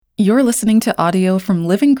You're listening to audio from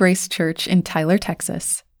Living Grace Church in Tyler,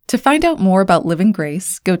 Texas. To find out more about Living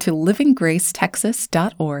Grace, go to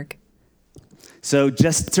livinggracetexas.org. So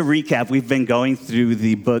just to recap, we've been going through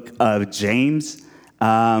the book of James,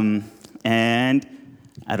 and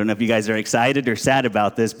I don't know if you guys are excited or sad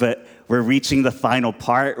about this, but we're reaching the final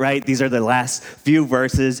part, right? These are the last few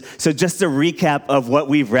verses. So just a recap of what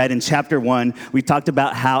we've read in chapter 1, we talked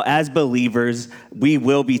about how as believers, we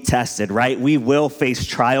will be tested, right? We will face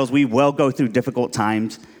trials. We will go through difficult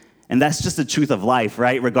times. And that's just the truth of life,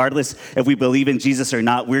 right? Regardless if we believe in Jesus or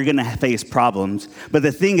not, we're going to face problems. But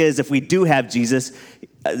the thing is, if we do have Jesus,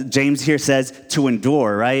 James here says to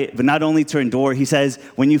endure, right? But not only to endure, he says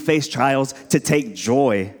when you face trials, to take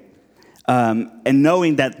joy. And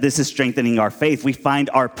knowing that this is strengthening our faith, we find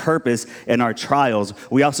our purpose in our trials.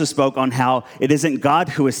 We also spoke on how it isn't God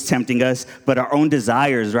who is tempting us, but our own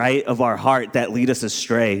desires, right, of our heart that lead us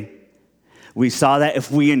astray. We saw that if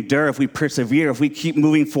we endure, if we persevere, if we keep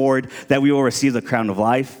moving forward, that we will receive the crown of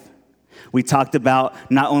life. We talked about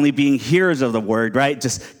not only being hearers of the word, right,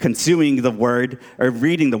 just consuming the word or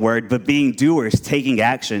reading the word, but being doers, taking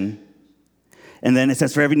action. And then it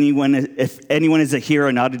says, for anyone, if anyone is a hearer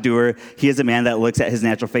and not a doer, he is a man that looks at his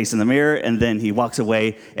natural face in the mirror, and then he walks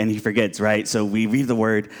away and he forgets, right? So we read the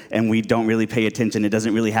word and we don't really pay attention. It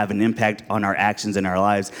doesn't really have an impact on our actions in our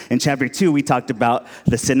lives. In chapter 2, we talked about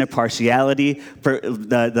the sin of partiality.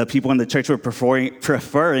 The people in the church were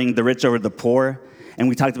preferring the rich over the poor. And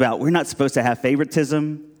we talked about we're not supposed to have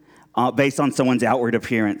favoritism based on someone's outward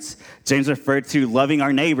appearance. James referred to loving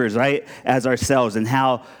our neighbors, right, as ourselves, and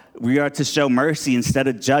how we are to show mercy instead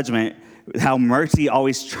of judgment, how mercy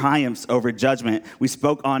always triumphs over judgment. We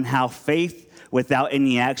spoke on how faith without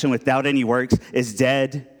any action, without any works, is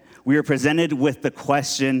dead. We are presented with the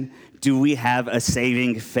question, do we have a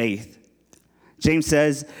saving faith? James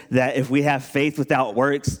says that if we have faith without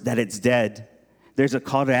works, that it's dead. There's a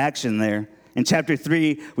call to action there. In chapter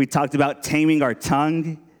 3, we talked about taming our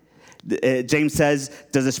tongue. James says,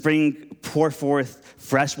 does a spring pour forth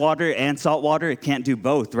fresh water and salt water? It can't do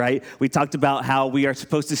both, right? We talked about how we are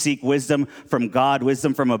supposed to seek wisdom from God,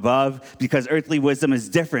 wisdom from above, because earthly wisdom is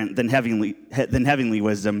different than heavenly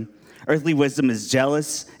wisdom. Earthly wisdom is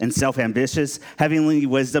jealous and self-ambitious. Heavenly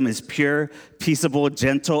wisdom is pure, peaceable,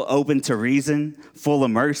 gentle, open to reason, full of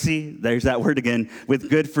mercy. There's that word again. With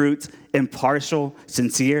good fruits, impartial,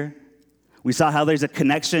 sincere. We saw how there's a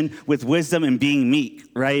connection with wisdom and being meek,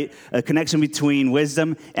 right? A connection between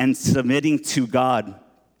wisdom and submitting to God.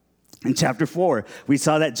 In chapter 4, we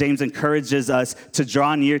saw that James encourages us to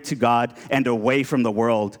draw near to God and away from the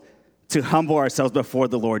world, to humble ourselves before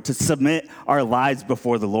the Lord, to submit our lives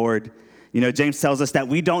before the Lord. You know, James tells us that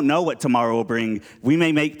we don't know what tomorrow will bring. We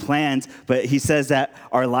may make plans, but he says that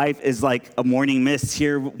our life is like a morning mist,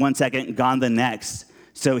 here 1 second, gone the next.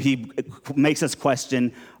 So he makes us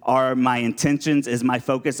question, are my intentions, is my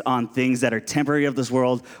focus on things that are temporary of this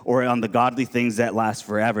world or on the godly things that last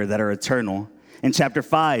forever, that are eternal? In chapter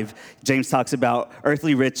 5, James talks about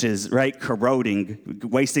earthly riches, right, corroding,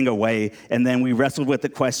 wasting away. And then we wrestled with the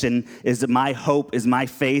question, is my hope, is my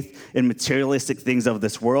faith in materialistic things of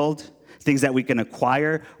this world, things that we can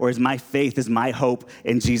acquire, or is my faith, is my hope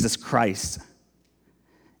in Jesus Christ?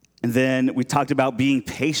 And then we talked about being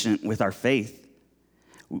patient with our faith.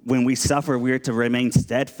 When we suffer, we are to remain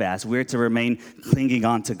steadfast. We are to remain clinging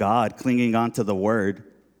on to God, clinging on to the word.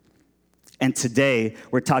 And today,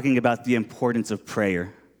 we're talking about the importance of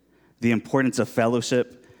prayer, the importance of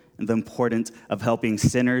fellowship, and the importance of helping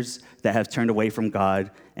sinners that have turned away from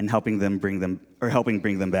God and helping bring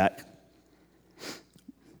them back.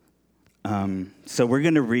 So we're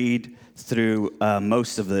going to read through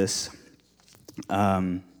most of this.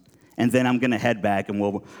 And then I'm going to head back and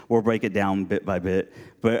we'll break it down bit by bit.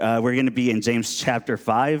 But we're going to be in James chapter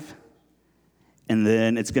 5, and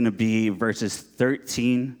then it's going to be verses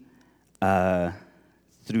 13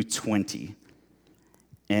 through 20.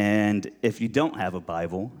 And if you don't have a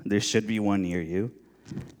Bible, there should be one near you.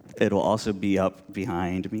 It'll also be up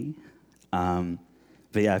behind me. But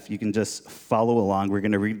yeah, if you can just follow along, we're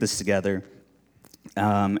going to read this together.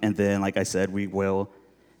 And then, like I said, we'll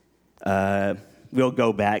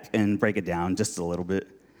go back and break it down just a little bit.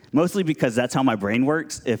 Mostly because that's how my brain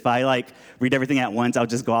works. If I read everything at once, I'll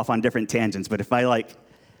just go off on different tangents. But if I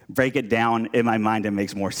break it down in my mind, it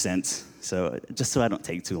makes more sense. So just so I don't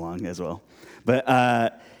take too long as well.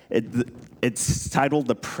 But it's titled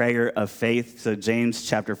The Prayer of Faith. So James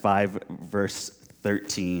chapter 5, verses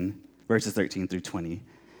 13 through 20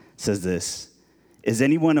 says this: Is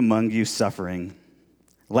anyone among you suffering?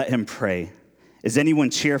 Let him pray. Is anyone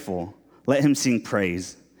cheerful? Let him sing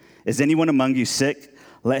praise. Is anyone among you sick?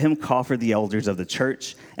 Let him call for the elders of the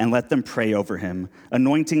church and let them pray over him,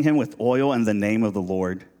 anointing him with oil in the name of the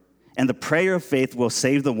Lord. And the prayer of faith will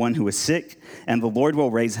save the one who is sick, and the Lord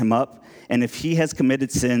will raise him up. And if he has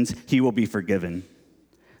committed sins, he will be forgiven.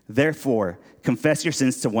 Therefore, confess your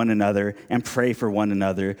sins to one another and pray for one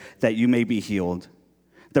another that you may be healed.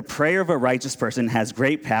 The prayer of a righteous person has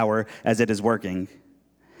great power as it is working.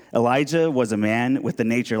 Elijah was a man with a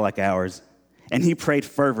nature like ours, and he prayed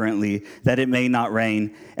fervently that it may not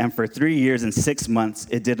rain, and for 3 years and 6 months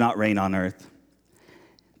it did not rain on earth.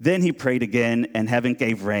 Then he prayed again, and heaven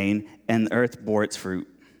gave rain, and the earth bore its fruit.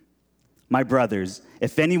 My brothers,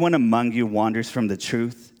 if anyone among you wanders from the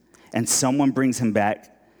truth, and someone brings him back,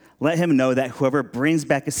 let him know that whoever brings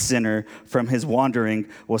back a sinner from his wandering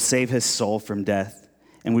will save his soul from death,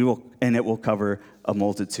 and it will cover a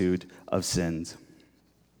multitude of sins.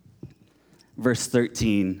 Verse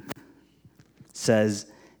 13 says,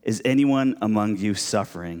 is anyone among you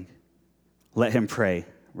suffering? Let him pray,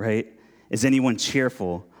 right? Is anyone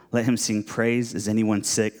cheerful? Let him sing praise. Is anyone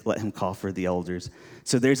sick? Let him call for the elders.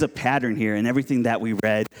 So there's a pattern here, and everything that we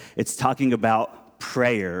read, it's talking about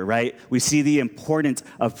prayer, right? We see the importance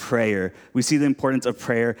of prayer. We see the importance of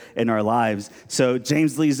prayer in our lives. So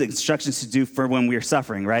James leaves instructions to do for when we're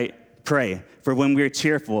suffering, right? Pray. For when we're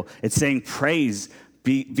cheerful, it's saying praise,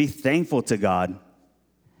 be thankful to God.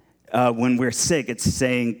 When we're sick, it's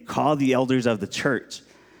saying call the elders of the church.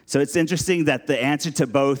 So it's interesting that the answer to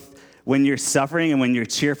both when you're suffering and when you're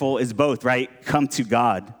cheerful is both, right? Come to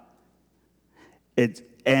God.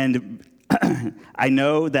 And I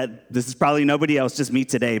know that this is probably nobody else, just me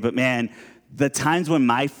today, but man, the times when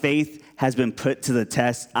my faith has been put to the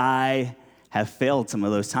test, I have failed some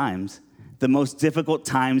of those times. The most difficult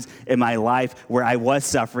times in my life where I was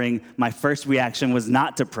suffering, my first reaction was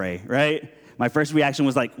not to pray, right? My first reaction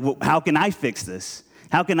was like, well, how can I fix this?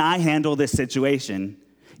 How can I handle this situation?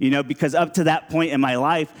 You know, because up to that point in my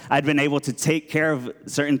life, I'd been able to take care of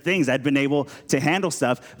certain things. I'd been able to handle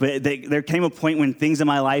stuff, but there came a point when things in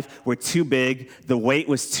my life were too big, the weight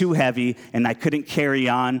was too heavy, and I couldn't carry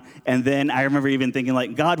on. And then I remember even thinking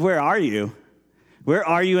like, God, where are you? Where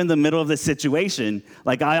are you in the middle of this situation?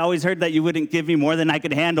 Like, I always heard that you wouldn't give me more than I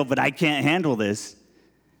could handle, but I can't handle this.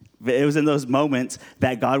 But it was in those moments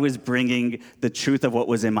that God was bringing the truth of what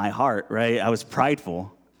was in my heart, right? I was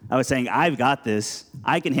prideful. I was saying, I've got this.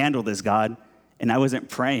 I can handle this, God. And I wasn't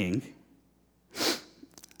praying.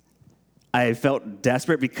 I felt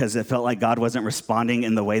desperate because it felt like God wasn't responding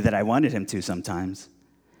in the way that I wanted him to sometimes.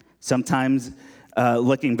 Sometimes,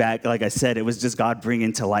 looking back, like I said, it was just God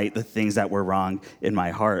bringing to light the things that were wrong in my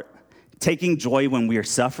heart. Taking joy when we are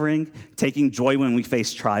suffering, taking joy when we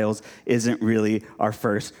face trials isn't really our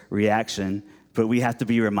first reaction, but we have to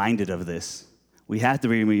be reminded of this. We have to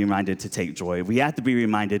be reminded to take joy. We have to be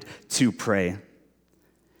reminded to pray.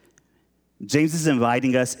 James is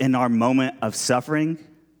inviting us in our moment of suffering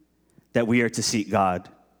that we are to seek God.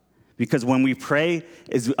 Because when we pray,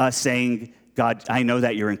 is us saying, God, I know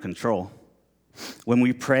that you're in control. When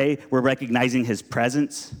we pray, we're recognizing his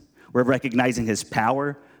presence. We're recognizing his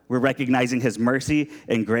power. We're recognizing his mercy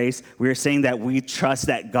and grace. We're saying that we trust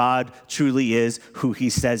that God truly is who he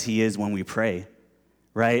says he is when we pray,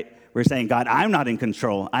 right? We're saying, God, I'm not in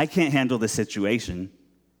control. I can't handle this situation,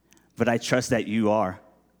 but I trust that you are.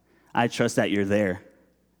 I trust that you're there.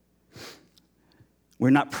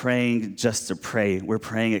 We're not praying just to pray. We're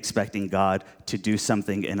praying expecting God to do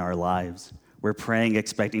something in our lives. We're praying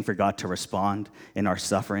expecting for God to respond in our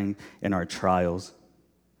suffering, in our trials.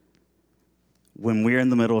 When we're in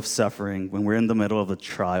the middle of suffering, when we're in the middle of a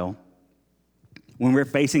trial, when we're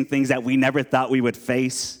facing things that we never thought we would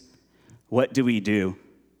face, what do?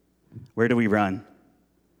 Where do we run?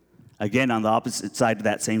 Again, on the opposite side of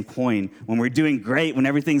that same coin, when we're doing great, when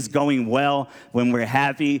everything's going well, when we're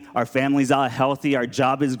happy, our family's all healthy, our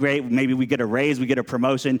job is great, maybe we get a raise, we get a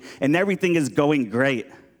promotion, and everything is going great.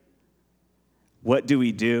 What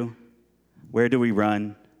do? Where do we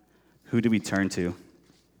run? Who do we turn to?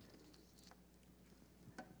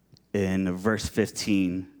 In verse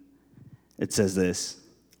 15, it says this,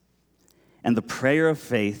 and the prayer of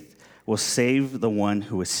faith will save the one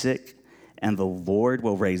who is sick, and the Lord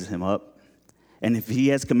will raise him up. And if he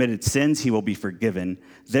has committed sins, he will be forgiven.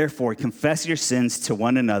 Therefore, confess your sins to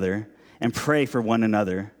one another and pray for one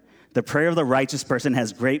another. The prayer of the righteous person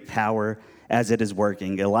has great power as it is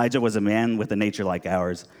working. Elijah was a man with a nature like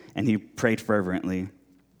ours, and he prayed fervently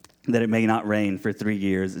that it may not rain for 3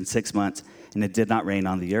 years and 6 months, and it did not rain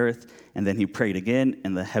on the earth. And then he prayed again,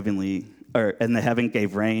 and the heaven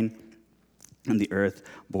gave rain, and the earth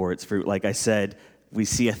bore its fruit. Like I said, we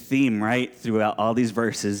see a theme, right, throughout all these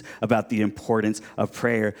verses about the importance of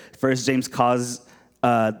prayer. First, James calls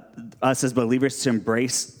us as believers to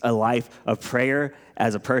embrace a life of prayer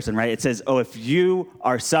as a person, right? It says, oh, if you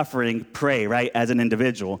are suffering, pray, right, as an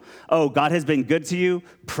individual. Oh, God has been good to you,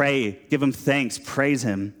 pray, give him thanks, praise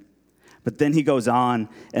him. But then he goes on,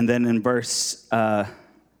 and then in verses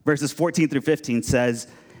 14 through 15 says,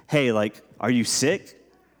 hey, like, are you sick?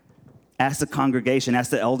 Ask the congregation,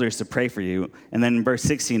 ask the elders to pray for you. And then in verse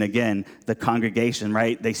 16, again, the congregation,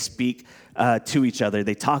 right? They speak to each other.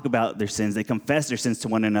 They talk about their sins. They confess their sins to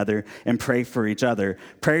one another and pray for each other.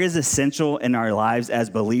 Prayer is essential in our lives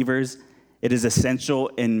as believers. It is essential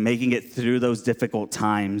in making it through those difficult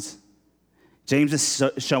times. James is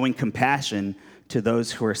showing compassion to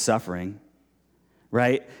those who are suffering,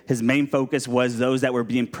 right? His main focus was those that were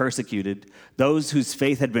being persecuted, those whose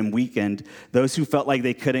faith had been weakened, those who felt like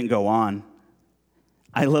they couldn't go on.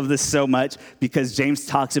 I love this so much because James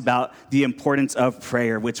talks about the importance of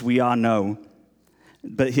prayer, which we all know,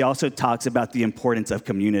 but he also talks about the importance of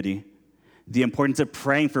community, the importance of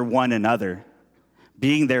praying for one another,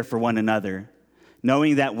 being there for one another,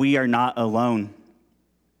 knowing that we are not alone.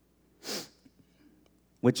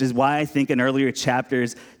 Which is why I think in earlier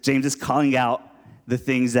chapters, James is calling out the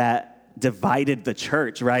things that divided the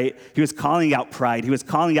church, right? He was calling out pride. He was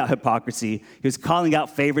calling out hypocrisy. He was calling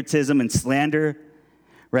out favoritism and slander,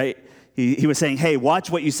 right? He was saying, hey,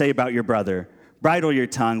 watch what you say about your brother. Bridle your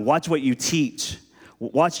tongue. Watch what you teach.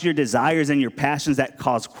 Watch your desires and your passions that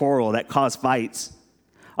cause quarrel, that cause fights.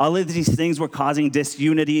 All of these things were causing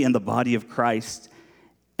disunity in the body of Christ.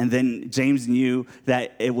 And then James knew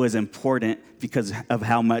that it was important because of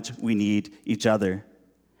how much we need each other.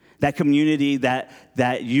 That community,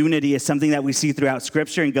 that unity is something that we see throughout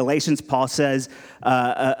Scripture. In Galatians, Paul says,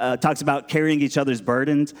 talks about carrying each other's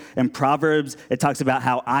burdens. In Proverbs, it talks about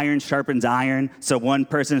how iron sharpens iron, so one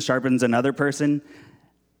person sharpens another person.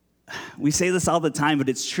 We say this all the time, but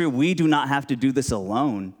it's true. We do not have to do this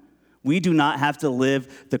alone. We do not have to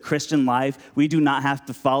live the Christian life. We do not have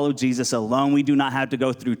to follow Jesus alone. We do not have to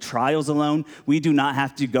go through trials alone. We do not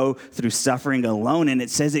have to go through suffering alone. And it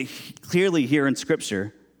says it clearly here in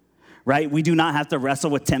Scripture, right? We do not have to wrestle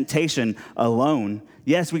with temptation alone.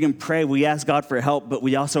 Yes, we can pray. We ask God for help, but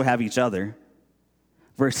we also have each other.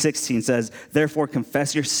 Verse 16 says, therefore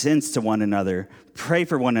confess your sins to one another. Pray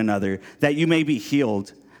for one another that you may be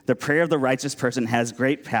healed. The prayer of the righteous person has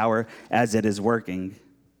great power as it is working.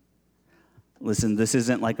 Listen, this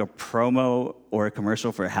isn't like a promo or a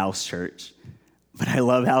commercial for House Church, but I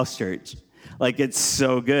love House Church. Like, it's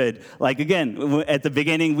so good. Like, again, at the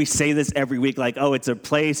beginning, we say this every week, like, oh, it's a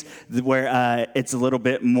place where it's a little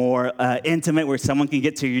bit more intimate, where someone can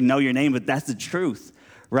get to know your name, but that's the truth,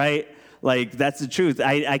 right? Like, that's the truth.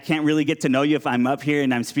 I can't really get to know you if I'm up here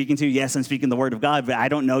and I'm speaking to you. Yes, I'm speaking the word of God, but I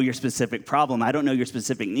don't know your specific problem. I don't know your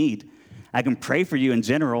specific need. I can pray for you in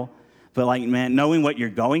general, but like, man, knowing what you're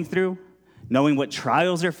going through, knowing what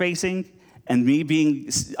trials you're facing, and me being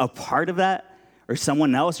a part of that, or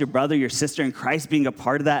someone else, your brother, your sister in Christ being a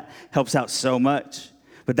part of that helps out so much.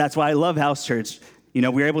 But that's why I love House Church. You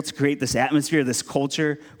know, we're able to create this atmosphere, this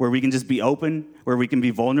culture where we can just be open, where we can be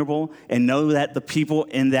vulnerable, and know that the people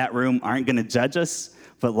in that room aren't going to judge us,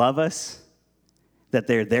 but love us, that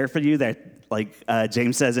they're there for you, that, like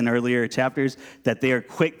James says in earlier chapters, that they are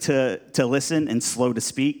quick to listen and slow to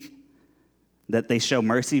speak, that they show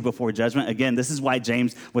mercy before judgment. Again, this is why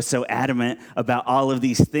James was so adamant about all of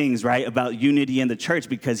these things, right? About unity in the church,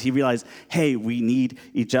 because he realized, hey, we need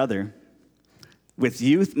each other. With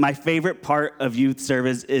youth, my favorite part of youth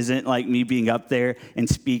service isn't like me being up there and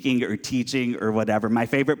speaking or teaching or whatever. My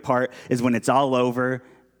favorite part is when it's all over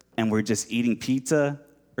and we're just eating pizza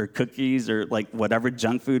or cookies or like whatever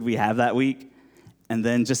junk food we have that week, and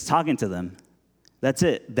then just talking to them. That's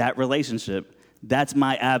it, that relationship. That's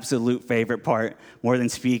my absolute favorite part, more than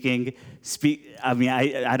speaking.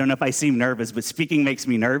 I don't know if I seem nervous, but speaking makes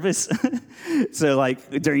me nervous. So like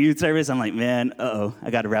during youth service, I'm like, man, I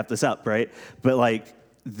got to wrap this up, right? But like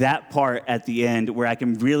that part at the end where I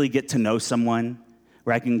can really get to know someone,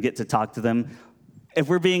 where I can get to talk to them. If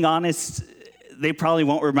we're being honest, they probably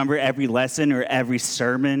won't remember every lesson or every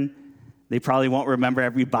sermon. They probably won't remember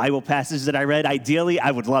every Bible passage that I read. Ideally,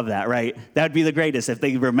 I would love that, right? That would be the greatest if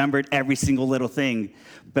they remembered every single little thing.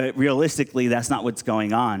 But realistically, that's not what's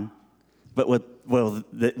going on. But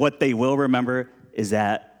what they will remember is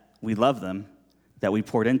that we love them, that we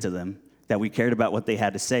poured into them, that we cared about what they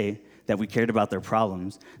had to say, that we cared about their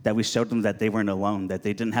problems, that we showed them that they weren't alone, that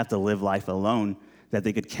they didn't have to live life alone, that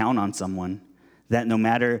they could count on someone. That no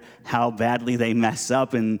matter how badly they mess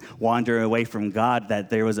up and wander away from God, that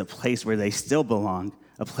there was a place where they still belong,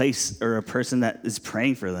 a place or a person that is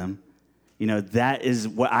praying for them. That is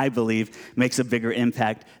what I believe makes a bigger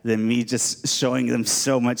impact than me just showing them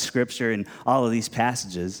so much scripture and all of these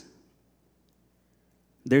passages.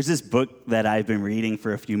 There's this book that I've been reading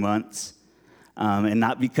for a few months, and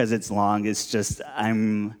not because it's long, it's just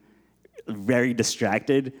I'm very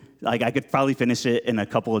distracted. Like, I could probably finish it in a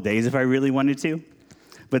couple of days if I really wanted to.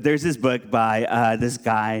 But there's this book by this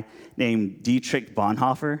guy named Dietrich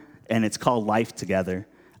Bonhoeffer, and it's called Life Together.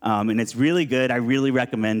 And it's really good. I really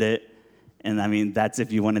recommend it. And I mean, that's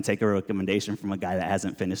if you want to take a recommendation from a guy that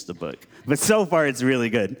hasn't finished the book. But so far, it's really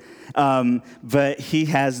good. But he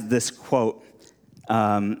has this quote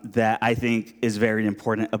that I think is very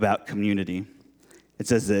important about community. It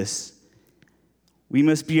says this: we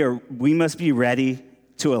must be ready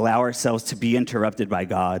to allow ourselves to be interrupted by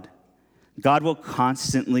God. God will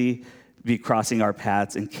constantly be crossing our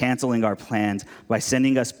paths and canceling our plans by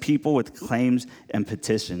sending us people with claims and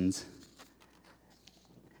petitions.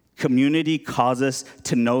 Community calls us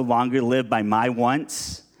to no longer live by my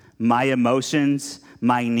wants, my emotions,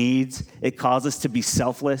 my needs. It calls us to be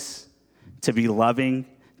selfless, to be loving,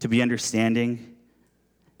 to be understanding.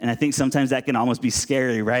 And I think sometimes that can almost be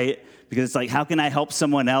scary, right? Because it's like, how can I help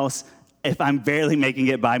someone else if I'm barely making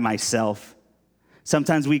it by myself?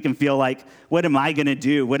 Sometimes we can feel like, what am I going to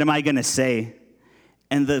do? What am I going to say?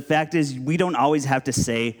 And the fact is, we don't always have to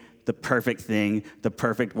say the perfect thing, the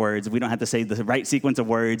perfect words. We don't have to say the right sequence of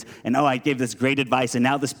words. And, I gave this great advice, and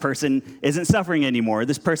now this person isn't suffering anymore.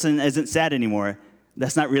 This person isn't sad anymore.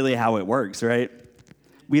 That's not really how it works, right?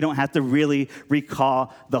 We don't have to really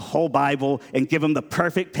recall the whole Bible and give them the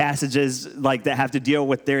perfect passages like that have to deal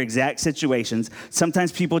with their exact situations.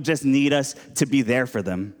 Sometimes people just need us to be there for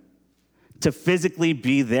them, to physically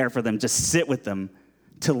be there for them, just sit with them,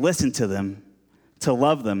 to listen to them, to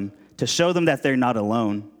love them, to show them that they're not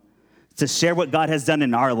alone, to share what God has done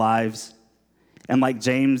in our lives, and like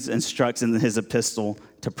James instructs in his epistle,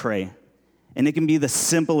 to pray. And it can be the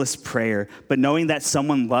simplest prayer, but knowing that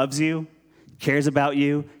someone loves you, cares about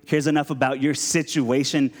you, cares enough about your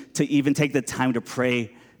situation to even take the time to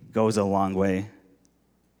pray goes a long way.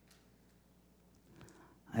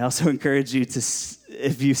 I also encourage you to,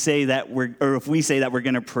 if we say that we're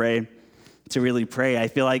going to pray, to really pray. I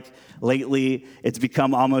feel like lately it's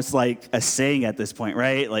become almost like a saying at this point,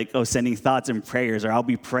 right? Like, sending thoughts and prayers, or I'll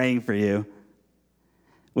be praying for you.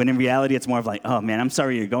 When in reality, it's more of like, oh man, I'm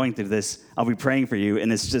sorry you're going through this. I'll be praying for you.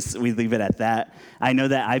 And it's just, we leave it at that. I know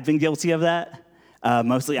that I've been guilty of that.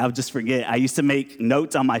 Mostly I would just forget. I used to make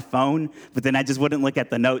notes on my phone, but then I just wouldn't look at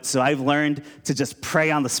the notes. So I've learned to just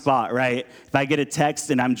pray on the spot, right? If I get a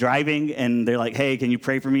text and I'm driving and they're like, hey, can you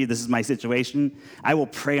pray for me? This is my situation. I will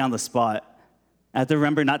pray on the spot. I have to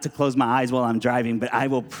remember not to close my eyes while I'm driving, but I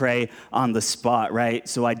will pray on the spot, right?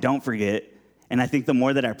 So I don't forget. And I think the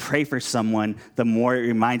more that I pray for someone, the more it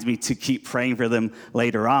reminds me to keep praying for them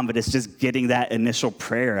later on. But it's just getting that initial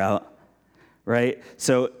prayer out, right?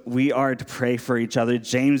 So we are to pray for each other.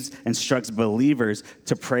 James instructs believers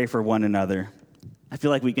to pray for one another. I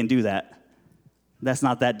feel like we can do that. That's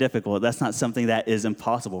not that difficult. That's not something that is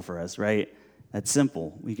impossible for us, right? That's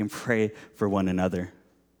simple. We can pray for one another.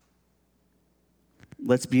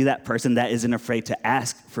 Let's be that person that isn't afraid to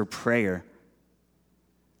ask for prayer.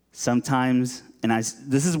 Sometimes, and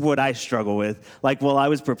this is what I struggle with. Like, while I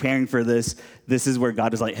was preparing for this is where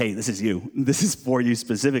God is like, hey, this is you. This is for you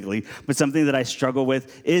specifically. But something that I struggle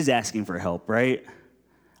with is asking for help, right?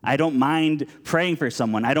 I don't mind praying for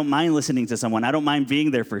someone. I don't mind listening to someone. I don't mind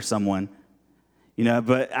being there for someone.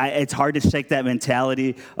 But it's hard to shake that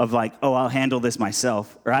mentality of like, I'll handle this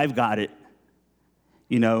myself, or I've got it.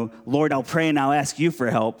 Lord, I'll pray and I'll ask you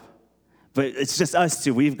for help. But it's just us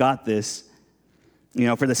two. We've got this.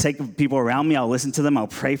 For the sake of people around me, I'll listen to them. I'll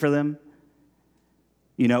pray for them.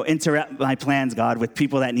 Interrupt my plans, God, with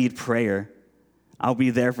people that need prayer. I'll be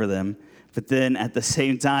there for them. But then at the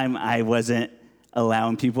same time, I wasn't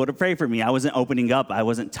allowing people to pray for me. I wasn't opening up. I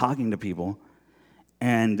wasn't talking to people.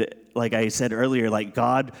 And like I said earlier, like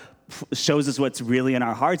God shows us what's really in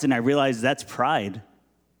our hearts, and I realize that's pride.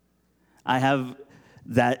 I have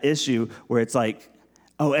that issue where it's like,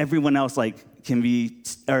 everyone else can be,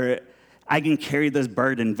 or I can carry this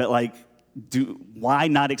burden, but why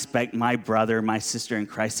not expect my brother, my sister in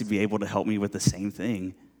Christ to be able to help me with the same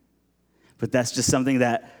thing? But that's just something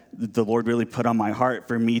that the Lord really put on my heart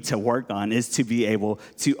for me to work on, is to be able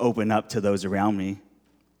to open up to those around me.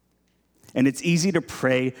 And it's easy to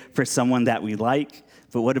pray for someone that we like,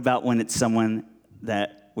 but what about when it's someone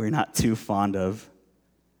that we're not too fond of?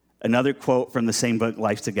 Another quote from the same book,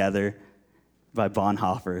 Life Together, by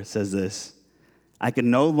Bonhoeffer, says this: I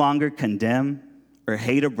can no longer condemn or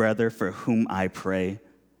hate a brother for whom I pray,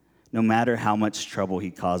 no matter how much trouble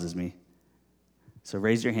he causes me. So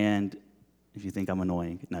raise your hand if you think I'm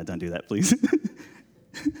annoying. No, don't do that, please.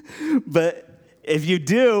 But if you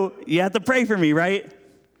do, you have to pray for me, right?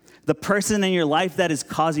 The person in your life that is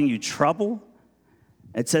causing you trouble,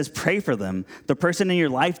 it says pray for them. The person in your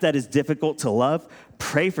life that is difficult to love,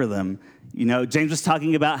 pray for them. You know, James was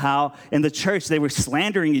talking about how in the church they were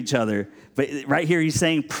slandering each other. But right here he's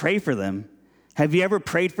saying pray for them. Have you ever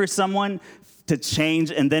prayed for someone to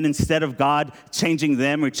change, and then instead of God changing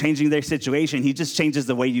them or changing their situation, he just changes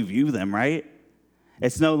the way you view them, right?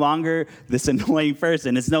 It's no longer this annoying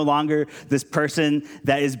person. It's no longer this person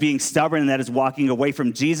that is being stubborn and that is walking away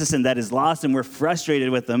from Jesus and that is lost, and we're frustrated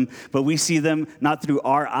with them. But we see them not through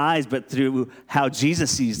our eyes, but through how Jesus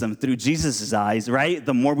sees them, through Jesus' eyes, right?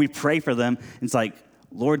 The more we pray for them, it's like,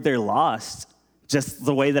 Lord, they're lost, just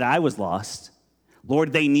the way that I was lost.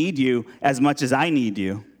 Lord, they need you as much as I need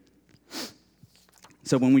you.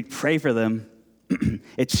 So when we pray for them,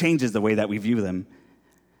 it changes the way that we view them.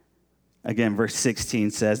 Again, verse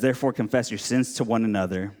 16 says, therefore confess your sins to one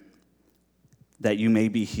another that you may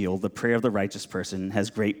be healed. The prayer of the righteous person has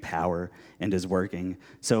great power and is working.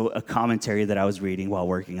 So a commentary that I was reading while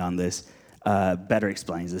working on this better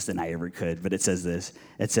explains this than I ever could, but it says this.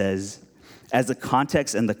 It says, as the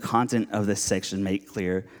context and the content of this section make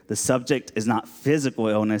clear, the subject is not physical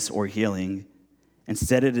illness or healing.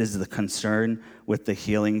 Instead, it is the concern with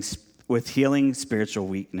healing spiritual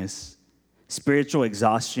weakness, spiritual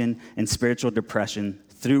exhaustion, and spiritual depression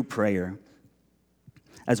through prayer,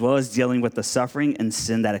 as well as dealing with the suffering and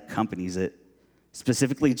sin that accompanies it.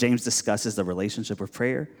 Specifically, James discusses the relationship of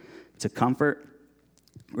prayer to comfort,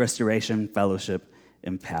 restoration, fellowship,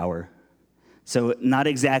 and power. So not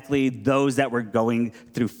exactly those that were going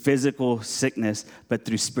through physical sickness, but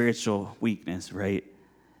through spiritual weakness, right?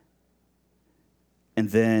 And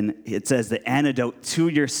then it says the antidote to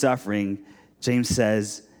your suffering, James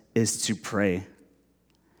says, is to pray.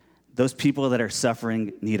 Those people that are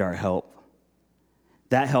suffering need our help.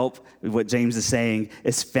 That help, what James is saying,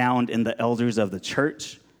 is found in the elders of the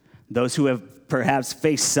church, those who have perhaps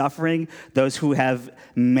faced suffering, those who have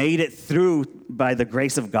made it through by the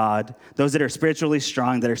grace of God, those that are spiritually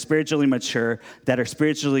strong, that are spiritually mature, that are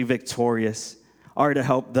spiritually victorious, are to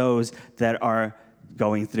help those that are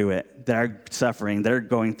going through it, that are suffering, that are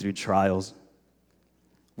going through trials.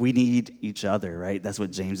 We need each other, right? That's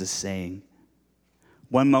what James is saying.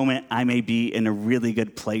 One moment, I may be in a really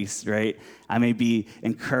good place, right? I may be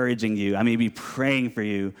encouraging you. I may be praying for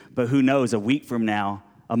you. But who knows, a week from now,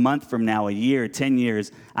 a month from now, a year, 10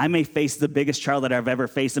 years, I may face the biggest trial that I've ever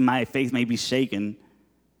faced, and my faith may be shaken.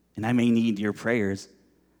 And I may need your prayers.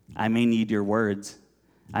 I may need your words.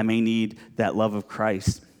 I may need that love of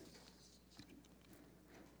Christ.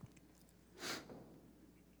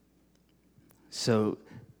 So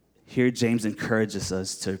here James encourages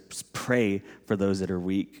us to pray for those that are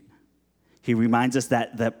weak. He reminds us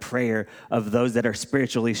that prayer of those that are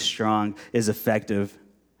spiritually strong is effective.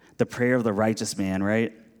 The prayer of the righteous man,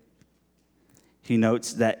 right? He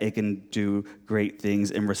notes that it can do great things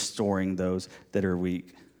in restoring those that are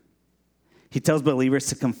weak. He tells believers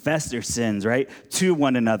to confess their sins, right, to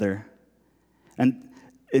one another, and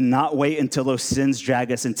not wait until those sins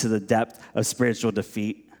drag us into the depth of spiritual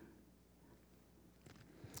defeat.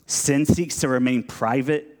 Sin seeks to remain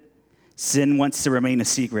private. Sin wants to remain a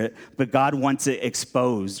secret, but God wants it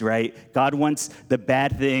exposed, right? God wants the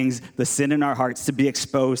bad things, the sin in our hearts to be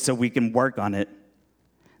exposed so we can work on it.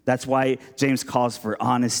 That's why James calls for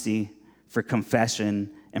honesty, for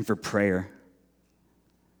confession, and for prayer.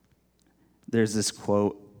 There's this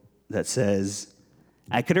quote that says,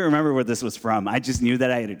 I couldn't remember where this was from. I just knew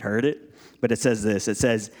that I had heard it, but it says this. It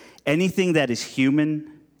says, anything that is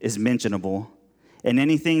human is mentionable, and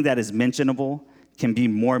anything that is mentionable can be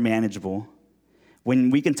more manageable.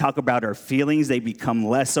 When we can talk about our feelings, they become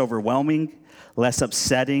less overwhelming, less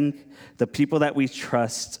upsetting. The people that we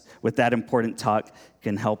trust with that important talk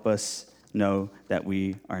can help us know that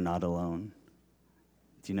we are not alone.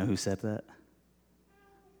 Do you know who said that?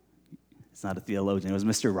 It's not a theologian. It was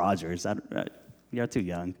Mr. Rogers. You're too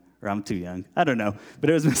young, or I'm too young. I don't know.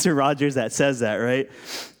 But it was Mr. Rogers that says that, right?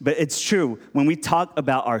 But it's true. When we talk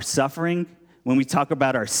about our suffering, when we talk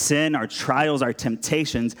about our sin, our trials, our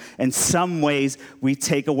temptations, in some ways, we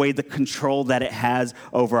take away the control that it has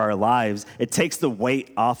over our lives. It takes the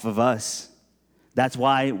weight off of us. That's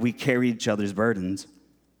why we carry each other's burdens.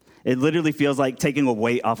 It literally feels like taking a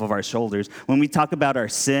weight off of our shoulders. When we talk about our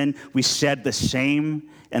sin, we shed the shame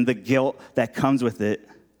and the guilt that comes with it.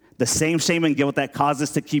 The same shame and guilt that caused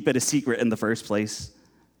us to keep it a secret in the first place.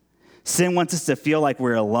 Sin wants us to feel like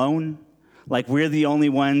we're alone, like we're the only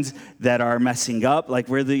ones that are messing up, like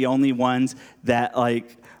we're the only ones that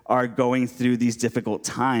are going through these difficult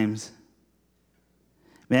times.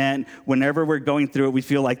 Man, whenever we're going through it, we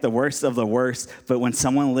feel like the worst of the worst. But when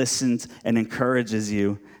someone listens and encourages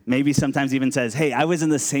you, maybe sometimes even says, hey, I was in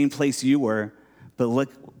the same place you were, but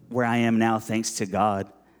look where I am now thanks to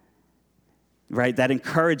God. Right? That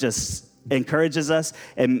encourages us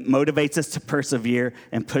and motivates us to persevere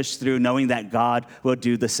and push through, knowing that God will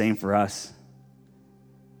do the same for us.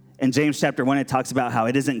 In James chapter 1, it talks about how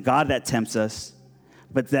it isn't God that tempts us,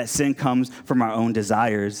 but that sin comes from our own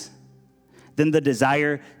desires. Then the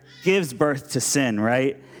desire gives birth to sin,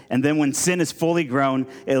 right? And then when sin is fully grown,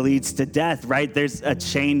 it leads to death, right? There's a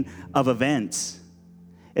chain of events.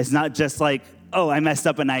 It's not just like, oh, I messed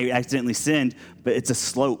up and I accidentally sinned, but it's a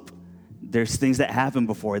slope. There's things that happen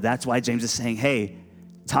before. That's why James is saying, hey,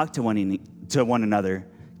 talk to one another.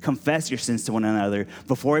 Confess your sins to one another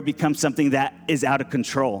before it becomes something that is out of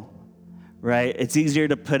control, right? It's easier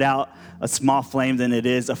to put out a small flame than it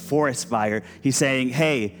is a forest fire. He's saying,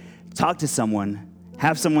 hey, talk to someone.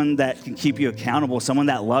 Have someone that can keep you accountable, someone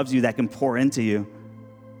that loves you, that can pour into you.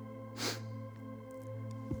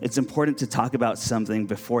 It's important to talk about something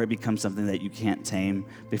before it becomes something that you can't tame,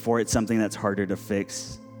 before it's something that's harder to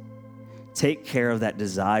fix. Take care of that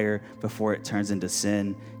desire before it turns into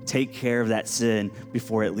sin. Take care of that sin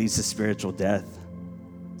before it leads to spiritual death.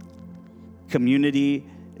 Community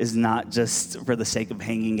is not just for the sake of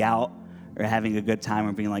hanging out or having a good time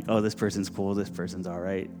or being like, oh, this person's cool, this person's all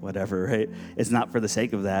right, whatever, right? It's not for the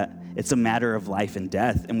sake of that. It's a matter of life and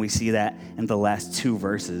death, and we see that in the last two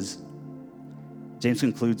verses. James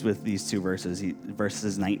concludes with these two verses,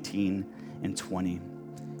 verses 19 and 20.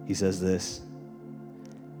 He says this,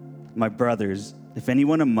 my brothers, if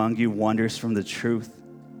anyone among you wanders from the truth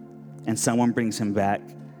and someone brings him back,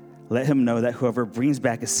 let him know that whoever brings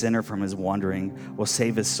back a sinner from his wandering will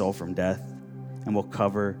save his soul from death and will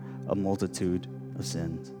cover a multitude of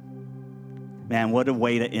sins. Man, what a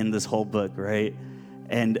way to end this whole book, right?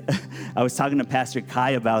 And I was talking to Pastor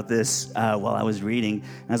Kai about this while I was reading.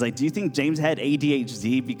 And I was like, do you think James had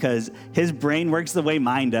ADHD? Because his brain works the way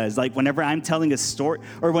mine does. Like whenever I'm telling a story,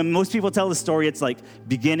 or when most people tell a story, it's like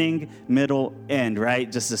beginning, middle, end,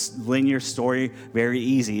 right? Just this linear story, very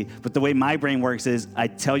easy. But the way my brain works is I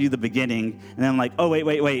tell you the beginning, and then I'm like, oh,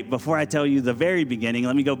 wait. Before I tell you the very beginning,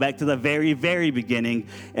 let me go back to the very, very beginning.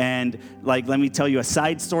 And like, let me tell you a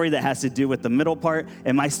side story that has to do with the middle part.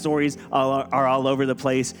 And my stories are all over the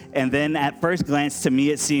place. And then at first glance, to me,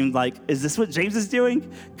 it seemed like, is this what James is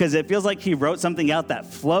doing? Because it feels like he wrote something out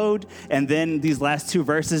that flowed. And then these last two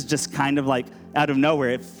verses just kind of like out of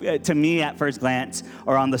nowhere. To me, at first glance,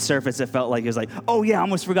 or on the surface, it felt like it was like, oh yeah, I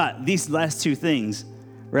almost forgot these last two things,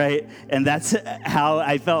 right? And that's how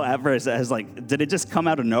I felt at first. I was like, did it just come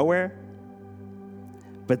out of nowhere?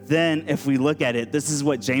 But then if we look at it, this is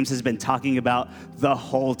what James has been talking about the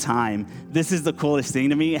whole time. This is the coolest thing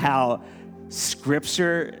to me, how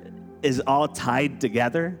Scripture is all tied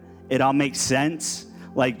together. It all makes sense.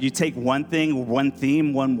 Like you take one thing, one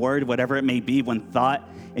theme, one word, whatever it may be, one thought,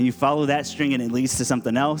 and you follow that string and it leads to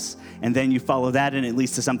something else. And then you follow that and it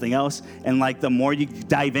leads to something else. And like the more you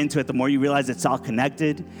dive into it, the more you realize it's all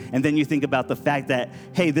connected. And then you think about the fact that,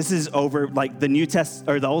 hey, this is over like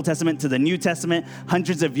the Old Testament to the New Testament.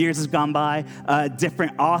 Hundreds of years has gone by,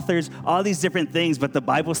 different authors, all these different things, but the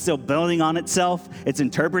Bible's still building on itself. It's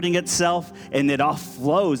interpreting itself, and it all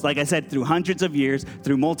flows, like I said, through hundreds of years,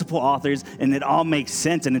 through multiple authors, and it all makes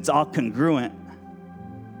sense and it's all congruent.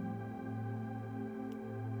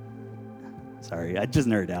 Sorry, I just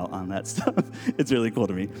nerd out on that stuff. It's really cool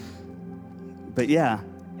to me. But yeah,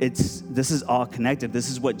 this is all connected. This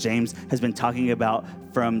is what James has been talking about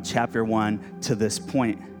from chapter 1 to this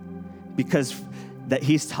point. Because that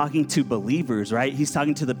he's talking to believers, right? He's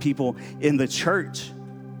talking to the people in the church.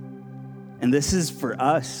 And this is for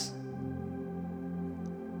us.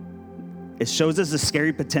 It shows us the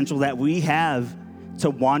scary potential that we have to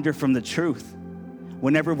wander from the truth.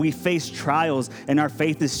 Whenever we face trials and our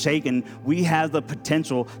faith is shaken, we have the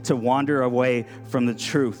potential to wander away from the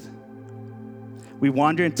truth. We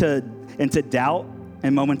wander into doubt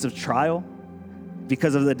in moments of trial.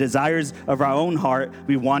 Because of the desires of our own heart,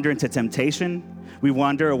 we wander into temptation. We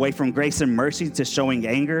wander away from grace and mercy to showing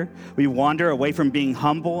anger. We wander away from being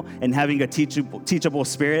humble and having a teachable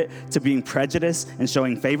spirit to being prejudiced and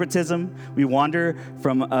showing favoritism. We wander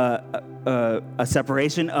from a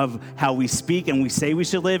separation of how we speak and we say we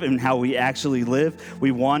should live and how we actually live.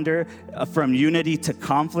 We wander from unity to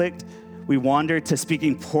conflict. We wander to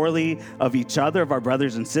speaking poorly of each other, of our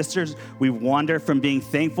brothers and sisters. We wander from being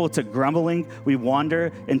thankful to grumbling. We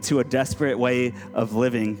wander into a desperate way of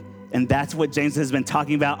living. And that's what James has been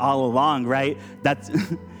talking about all along, right?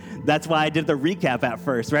 That's why I did the recap at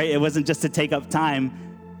first, right? It wasn't just to take up time.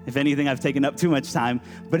 If anything, I've taken up too much time,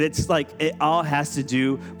 but it's like it all has to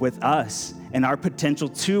do with us and our potential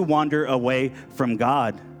to wander away from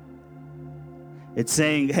God. It's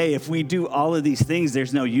saying, hey, if we do all of these things,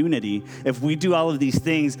 there's no unity. If we do all of these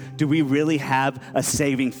things, do we really have a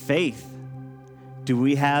saving faith? Do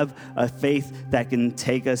we have a faith that can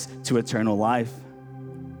take us to eternal life?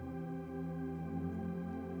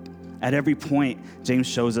 At every point, James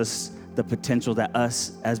shows us the potential that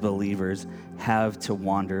us as believers have to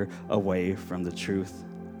wander away from the truth.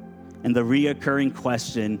 And the reoccurring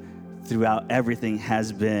question throughout everything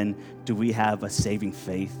has been, do we have a saving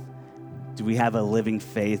faith? Do we have a living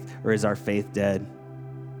faith, or is our faith dead?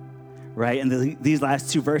 Right? And these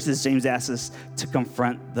last two verses, James asks us to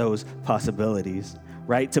confront those possibilities,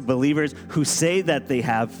 right? To believers who say that they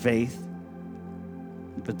have faith,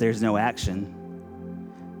 but there's no action.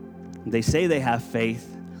 They say they have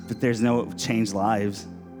faith, but there's no changed lives,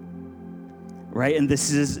 right? And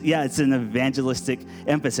this is, it's an evangelistic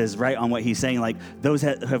emphasis, right, on what he's saying. Like, those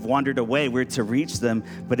that have wandered away, we're to reach them,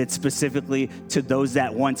 but it's specifically to those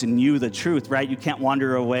that once knew the truth, right? You can't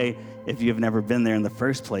wander away if you've never been there in the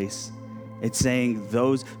first place. It's saying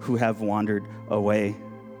those who have wandered away.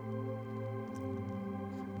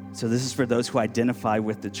 So this is for those who identify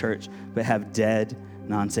with the church, but have dead,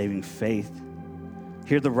 non-saving faith.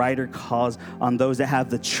 Here the writer calls on those that have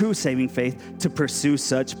the true saving faith to pursue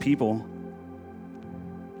such people.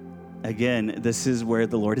 Again, this is where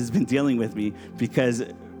the Lord has been dealing with me, because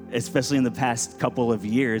especially in the past couple of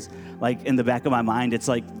years, like in the back of my mind, it's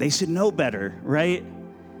like they should know better, right?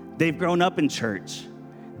 They've grown up in church.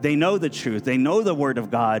 They know the truth. They know the word of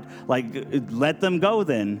God. Like, let them go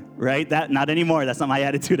then, right? That, not anymore. That's not my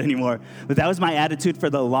attitude anymore. But that was my attitude for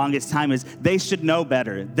the longest time, is they should know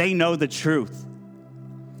better. They know the truth.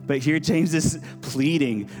 But here James is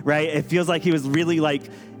pleading, right? It feels like he was really like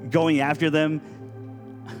going after them,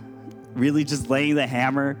 really just laying the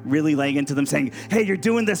hammer, really laying into them, saying, hey, you're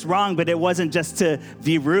doing this wrong. But it wasn't just to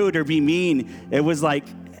be rude or be mean. It was like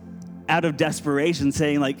out of desperation,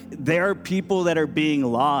 saying like, there are people that are being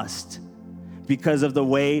lost because of the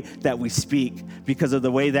way that we speak, because of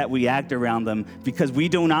the way that we act around them, because we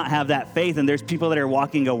do not have that faith, and there's people that are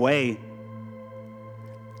walking away,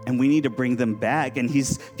 and we need to bring them back. And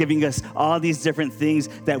he's giving us all these different things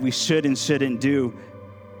that we should and shouldn't do,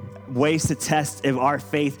 ways to test if our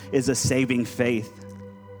faith is a saving faith.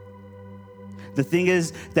 The thing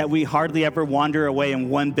is that we hardly ever wander away in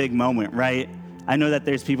one big moment, right? I know that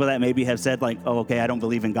there's people that maybe have said like, oh, okay, I don't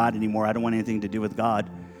believe in God anymore. I don't want anything to do with God.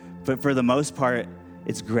 But for the most part,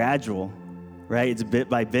 it's gradual, right? It's bit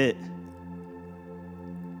by bit.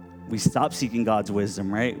 We stop seeking God's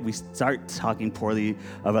wisdom, right? We start talking poorly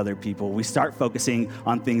of other people. We start focusing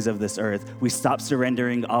on things of this earth. We stop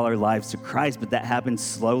surrendering all our lives to Christ, but that happens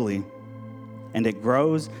slowly. And it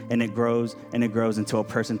grows and it grows and it grows until a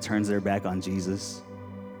person turns their back on Jesus.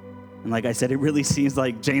 And like I said, it really seems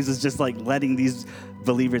like James is just like letting these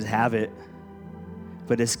believers have it.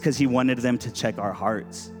 But it's because he wanted them to check our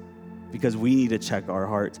hearts, because we need to check our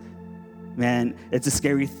hearts. Man, it's a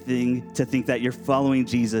scary thing to think that you're following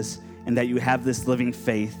Jesus and that you have this living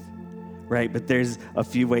faith, right? But there's a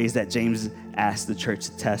few ways that James asked the church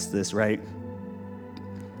to test this, right?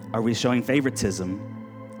 Are we showing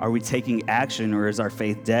favoritism? Are we taking action, or is our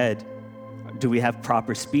faith dead? Do we have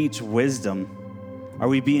proper speech, wisdom? Are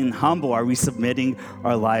we being humble? Are we submitting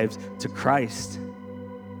our lives to Christ?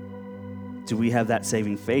 Do we have that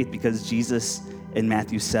saving faith? Because Jesus in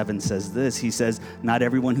Matthew 7 says this. He says, not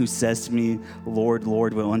everyone who says to me, Lord,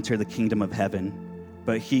 Lord, will enter the kingdom of heaven,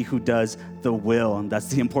 but he who does the will, and that's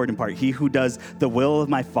the important part, he who does the will of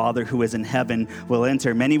my Father who is in heaven will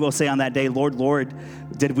enter. Many will say on that day, Lord, Lord,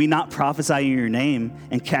 did we not prophesy in your name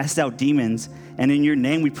and cast out demons? And in your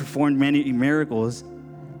name we performed many miracles.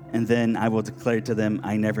 And then I will declare to them,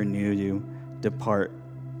 I never knew you. Depart,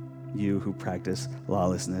 you who practice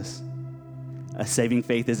lawlessness. A saving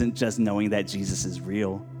faith isn't just knowing that Jesus is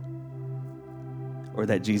real or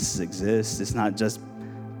that Jesus exists. It's not just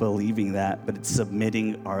believing that, but it's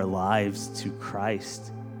submitting our lives to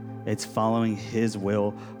Christ. It's following his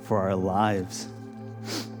will for our lives.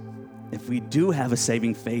 If we do have a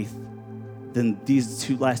saving faith, then these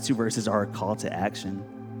last two verses are a call to action,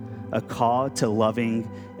 a call to loving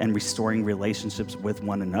and restoring relationships with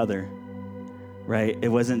one another, right? It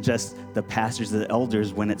wasn't just the pastors, the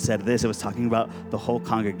elders when it said this. It was talking about the whole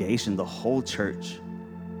congregation, the whole church,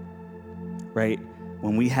 right?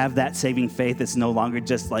 When we have that saving faith, it's no longer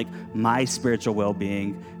just like my spiritual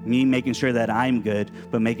well-being, me making sure that I'm good,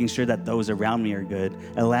 but making sure that those around me are good,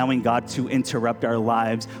 allowing God to interrupt our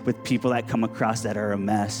lives with people that come across that are a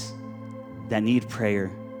mess. that need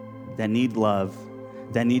prayer, that need love,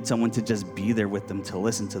 that need someone to just be there with them, to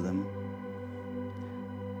listen to them.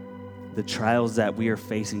 The trials that we are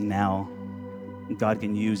facing now, God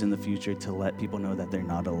can use in the future to let people know that they're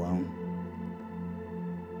not alone.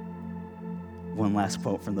 One last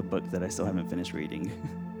quote from the book that I still haven't finished reading.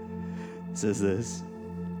 It says this: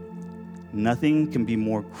 "Nothing can be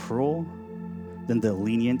more cruel than the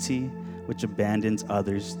leniency which abandons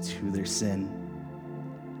others to their sin.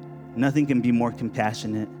 Nothing can be more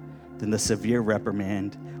compassionate than the severe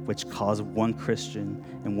reprimand which calls one Christian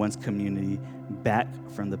in one's community back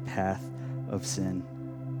from the path of sin."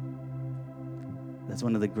 That's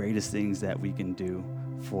one of the greatest things that we can do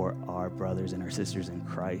for our brothers and our sisters in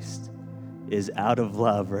Christ, is out of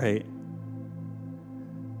love, right?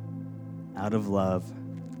 Out of love,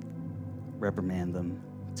 reprimand them,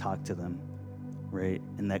 talk to them, right?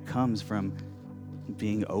 And that comes from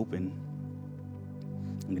being open.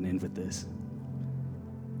 I'm going to end with this.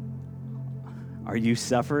 Are you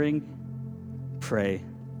suffering? Pray.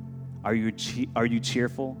 Are you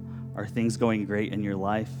cheerful? Are things going great in your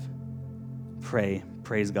life? Pray.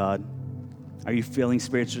 Praise God. Are you feeling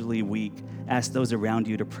spiritually weak? Ask those around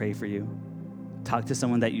you to pray for you. Talk to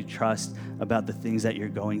someone that you trust about the things that you're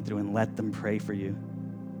going through and let them pray for you.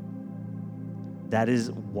 That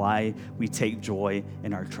is why we take joy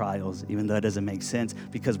in our trials, even though it doesn't make sense,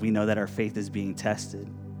 because we know that our faith is being tested.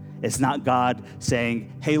 It's not God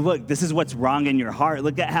saying, hey, look, this is what's wrong in your heart.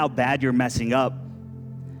 Look at how bad you're messing up.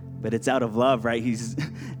 But it's out of love, right? He's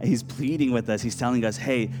pleading with us. He's telling us,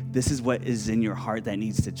 hey, this is what is in your heart that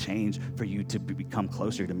needs to change for you to become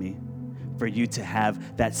closer to me, for you to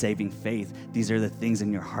have that saving faith. These are the things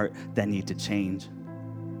in your heart that need to change.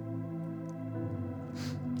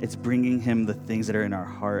 It's bringing him the things that are in our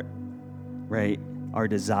heart, right? Our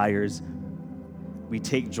desires. We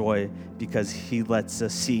take joy because he lets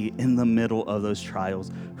us see in the middle of those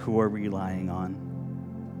trials who we're relying on.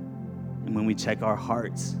 And when we check our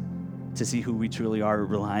hearts to see who we truly are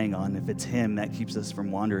relying on, if it's him, that keeps us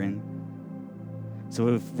from wandering. So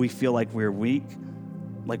if we feel like we're weak,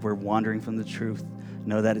 like we're wandering from the truth,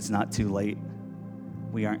 know that it's not too late.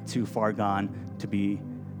 We aren't too far gone to be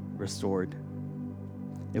restored.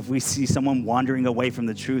 If we see someone wandering away from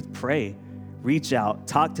the truth, pray. Reach out,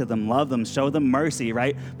 talk to them, love them, show them mercy,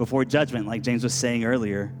 right? Before judgment, like James was saying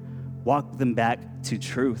earlier. Walk them back to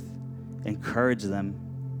truth. Encourage them.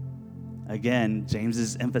 Again, James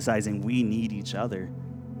is emphasizing we need each other.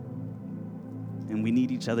 And we need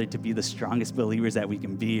each other to be the strongest believers that we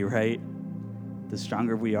can be, right? The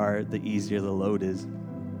stronger we are, the easier the load is.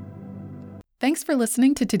 Thanks for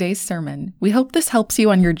listening to today's sermon. We hope this helps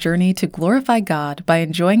you on your journey to glorify God by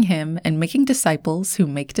enjoying Him and making disciples who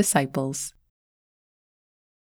make disciples.